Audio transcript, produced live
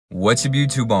What's up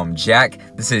YouTube, I'm Jack.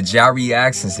 This is Ja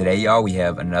Reacts, and today y'all we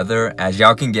have another, as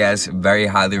y'all can guess, very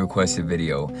highly requested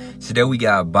video. Today we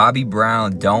got Bobby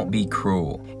Brown, Don't Be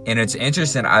Cruel. And it's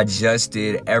interesting, I just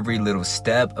did Every Little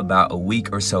Step about a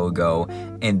week or so ago,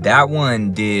 and that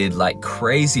one did like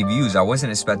crazy views. I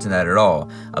wasn't expecting that at all.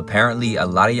 Apparently a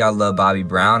lot of y'all love Bobby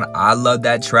Brown. I love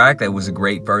that track. That was a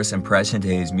great first impression to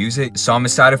his music, so I'm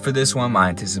excited for this one. My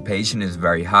anticipation is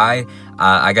very high.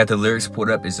 I got the lyrics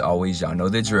pulled up as always. Y'all know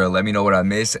the drill. Let me know what I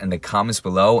missed in the comments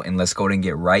below, and let's go ahead and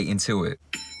get right into it.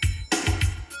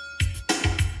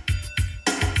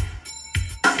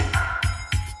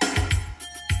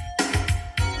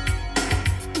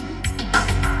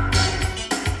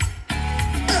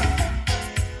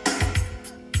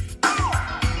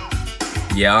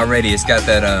 Yeah, already it's got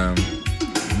that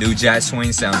new Jack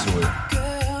Swing sound to it.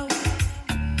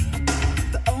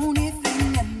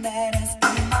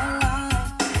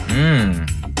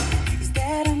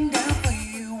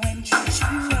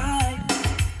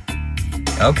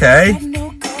 Okay.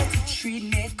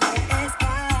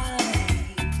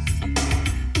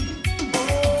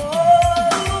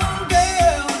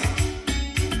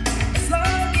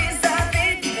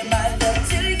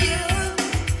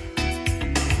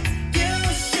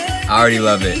 I already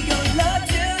love it.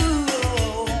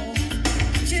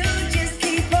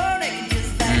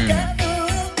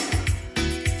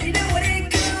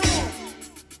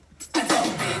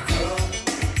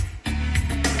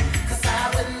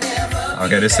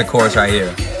 Okay, this is the chorus right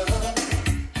here.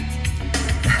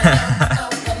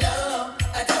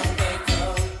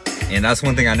 And that's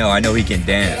one thing I know. I know he can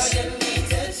dance.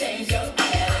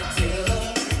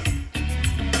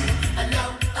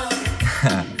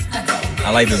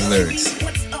 I like those lyrics.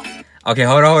 Okay,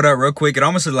 hold up real quick. It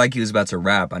almost looked like he was about to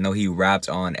rap. I know he rapped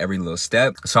on Every Little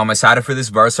Step. So I'm excited for this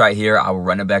verse right here. I will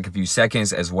run it back a few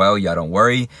seconds as well. Y'all don't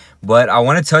worry. But I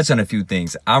want to touch on a few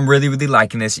things. I'm really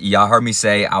liking this. Y'all heard me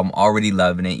say I'm already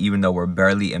loving it, even though we're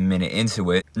barely a minute into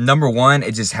it. Number one,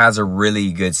 it just has a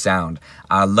really good sound.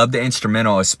 I love the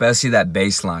instrumental, especially that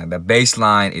bass line. The bass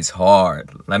line is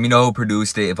hard. Let me know who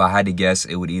produced it. If I had to guess,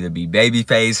 it would either be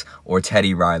Babyface or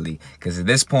Teddy Riley. Because at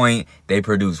this point, they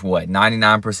produce what,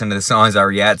 99% of the songs I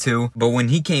react to. But when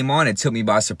he came on, it took me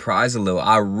by surprise a little.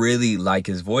 I really like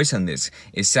his voice on this.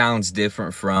 It sounds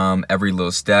different from Every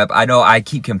Little Step. I know I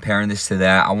keep comparing this to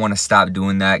that. I want to stop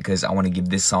doing that because I want to give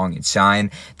this song its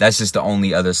shine. That's just the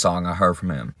only other song I heard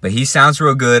from him. But he sounds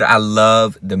real good. I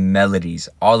love the melodies,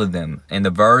 all of them. And the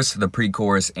verse, the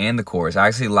pre-chorus, and the chorus. I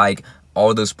actually like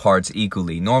all those parts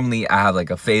equally. Normally I have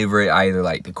like a favorite. I either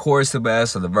like the chorus the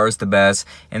best or the verse the best.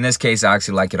 In this case, I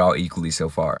actually like it all equally so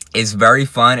far. It's very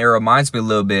fun. It reminds me a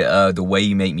little bit of The Way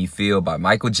You Make Me Feel by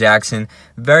Michael Jackson.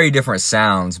 Very different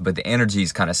sounds, but the energy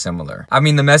is kind of similar. I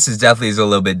mean, the message definitely is a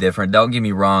little bit different, don't get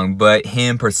me wrong, but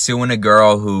him pursuing a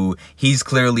girl who he's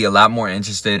clearly a lot more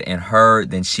interested in her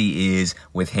than she is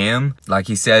with him. Like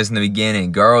he says in the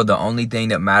beginning, "Girl, the only thing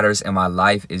that matters in my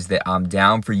life is that I'm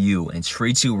down for you and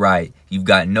treat you right. You've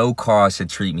got no cause to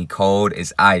treat me cold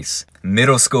as ice."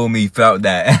 Middle school me felt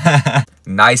that.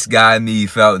 Nice guy me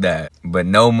felt that. But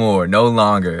no more, no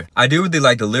longer. I do really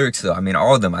like the lyrics though. I mean,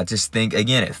 all of them. I just think,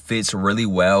 again, it fits really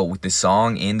well with the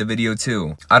song and the video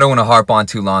too. I don't want to harp on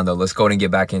too long though. Let's go ahead and get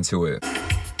back into it.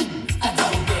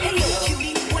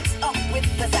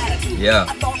 Yeah.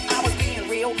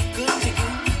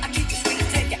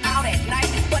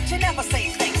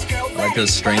 I like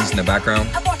those strings in the background.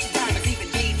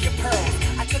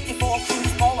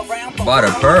 A lot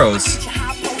of pearls.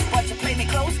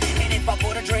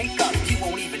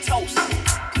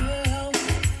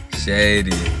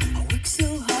 Shady.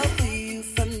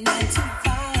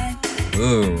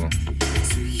 Ooh.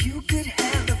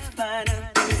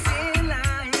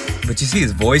 But you see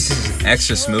his voice is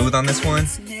extra smooth on this one.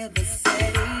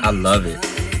 I love it.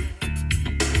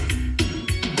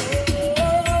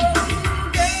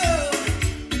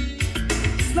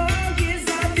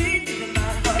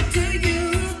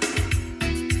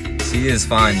 She is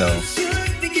fine though.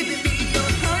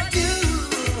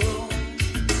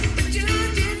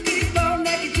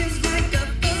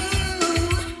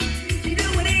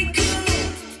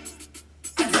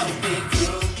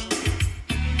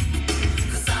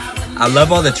 I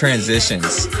love all the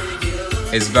transitions.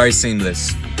 It's very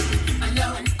seamless.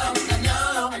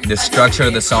 The structure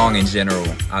of the song in general,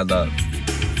 I love.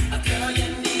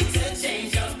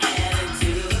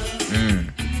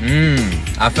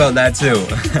 I felt that too.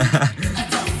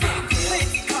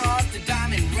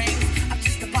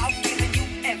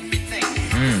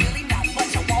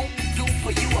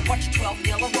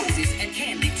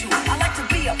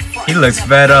 He looks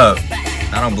fed up.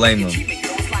 I don't blame him.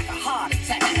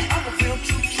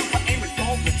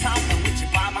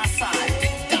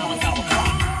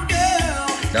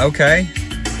 Okay.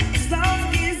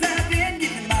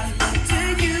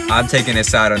 I'm taking his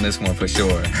side on this one for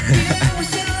sure.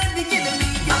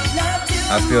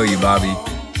 I feel you, Bobby.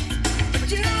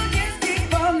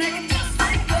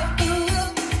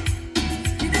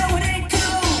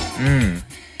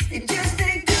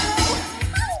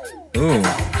 Ooh.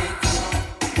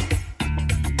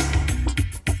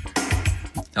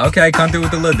 Okay, come through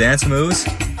with the little dance moves.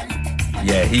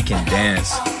 Yeah, he can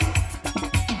dance. We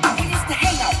used to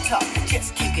hang out tough,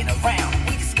 just kicking around.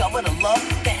 We discovered a love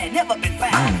that had never been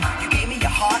found. You gave me your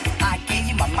heart, I gave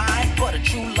you my mind, but a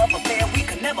true love affair we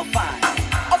could never find.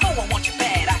 Although I want you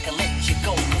bad, I can let you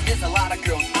go, 'cause there's a lot of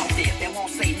girls out there that won't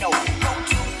say no. No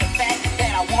to the fact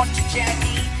that I want you,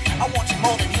 Jackie. I want you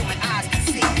more than human eyes can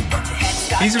see. But you had to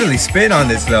stop. He's really spit on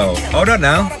this though. Hold up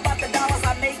now.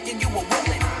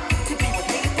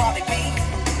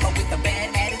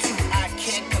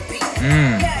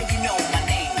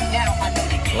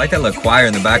 I like that little choir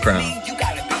in the background.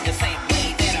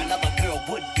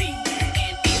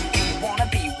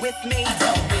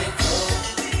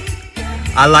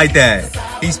 I like that.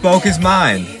 He spoke his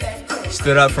mind.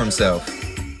 Stood up for himself.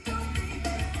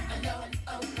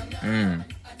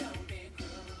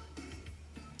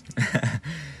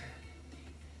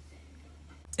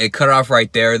 It cut off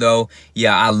right there though.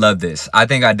 Yeah, I love this. I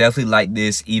think I definitely like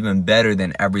this even better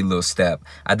than Every Little Step.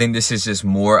 I think this is just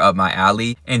more up my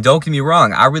alley. And don't get me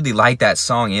wrong, I really like that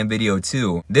song and video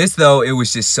too. This though, it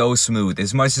was just so smooth.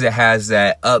 As much as it has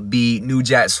that upbeat New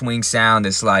Jack Swing sound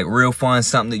that's like real fun,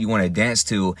 something that you want to dance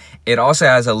to, it also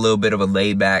has a little bit of a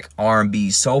laid back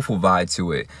R&B soulful vibe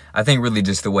to it. I think really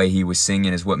just the way he was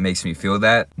singing is what makes me feel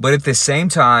that. But at the same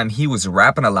time, he was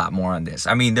rapping a lot more on this.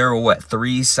 I mean, there were what,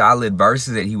 3 solid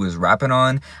verses that he was rapping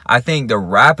on. I think the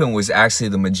rapping was actually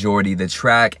the majority of the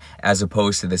track as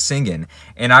opposed to the singing.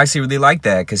 And I actually really like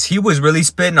that because he was really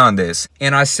spitting on this.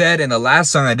 And I said in the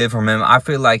last song I did from him, I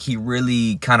feel like he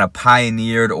really kind of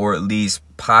pioneered, or at least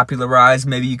popularized,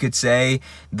 maybe you could say,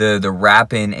 the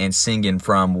rapping and singing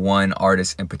from one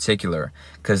artist in particular,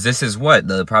 because this is what,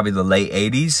 probably the late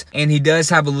 80s, and he does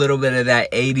have a little bit of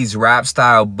that 80s rap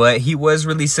style, but he was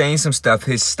really saying some stuff.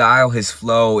 His style, his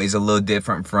flow is a little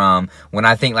different from when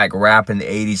I think like rap in the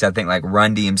 80s. I think like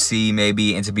Run DMC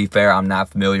maybe, and to be fair, I'm not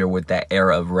familiar with that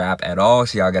era of rap at all,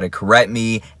 so y'all gotta correct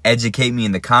me, educate me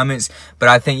in the comments. But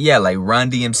I think, yeah, like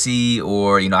Run DMC,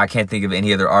 or, you know, I can't think of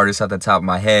any other artists off the top of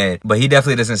my head, but he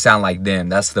definitely doesn't sound like them.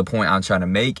 That's the point I'm trying to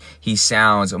make. He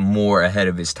sounds more ahead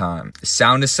of his time.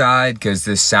 Sound aside, because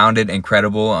this sounded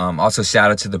incredible. Also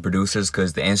shout out to the producers,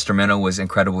 because the instrumental was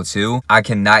incredible too. I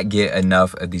cannot get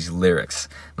enough of these lyrics.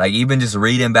 Like, even just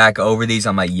reading back over these,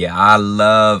 I'm like, yeah, I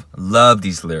love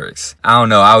these lyrics. I don't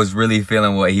know, I was really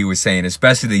feeling what he was saying,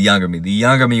 especially the younger me. The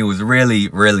younger me was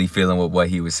really feeling what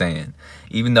he was saying.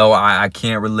 Even though I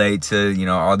can't relate to, you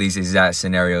know, all these exact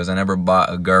scenarios. I never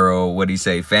bought a girl, what do you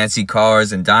say, fancy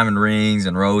cars and diamond rings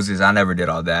and roses. I never did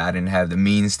all that. I didn't have the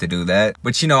means to do that.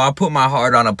 But, you know, I put my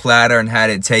heart on a platter and had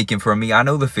it taken from me. I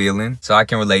know the feeling. So I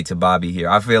can relate to Bobby here.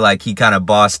 I feel like he kind of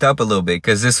bossed up a little bit,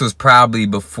 because this was probably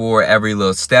before Every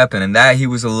Little Step. And in that, he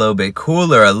was a little bit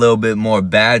cooler, a little bit more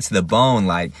bad to the bone.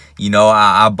 Like, you know,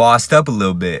 I bossed up a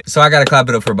little bit. So I got to clap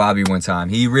it up for Bobby one time.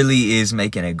 He really is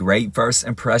making a great first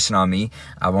impression on me.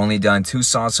 I've only done 2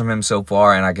 songs from him so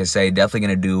far, and I can say definitely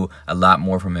gonna do a lot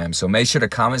more from him. So make sure to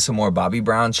comment some more Bobby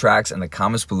Brown tracks in the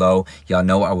comments below. Y'all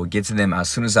know I will get to them as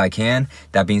soon as I can.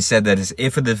 That being said, that is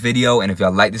it for the video, and if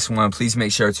y'all like this one, please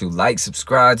make sure to like,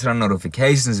 subscribe, turn on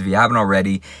notifications if you haven't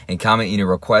already, and comment any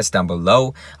requests down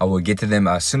below. I will get to them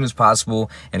as soon as possible.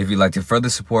 And if you'd like to further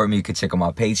support me, you can check out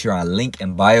my Patreon link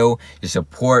in bio. Your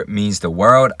support means the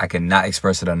world. I cannot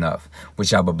express it enough.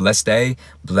 Wish y'all have a blessed day,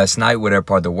 blessed night, whatever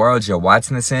part of the world you're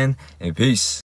watching this in, and peace.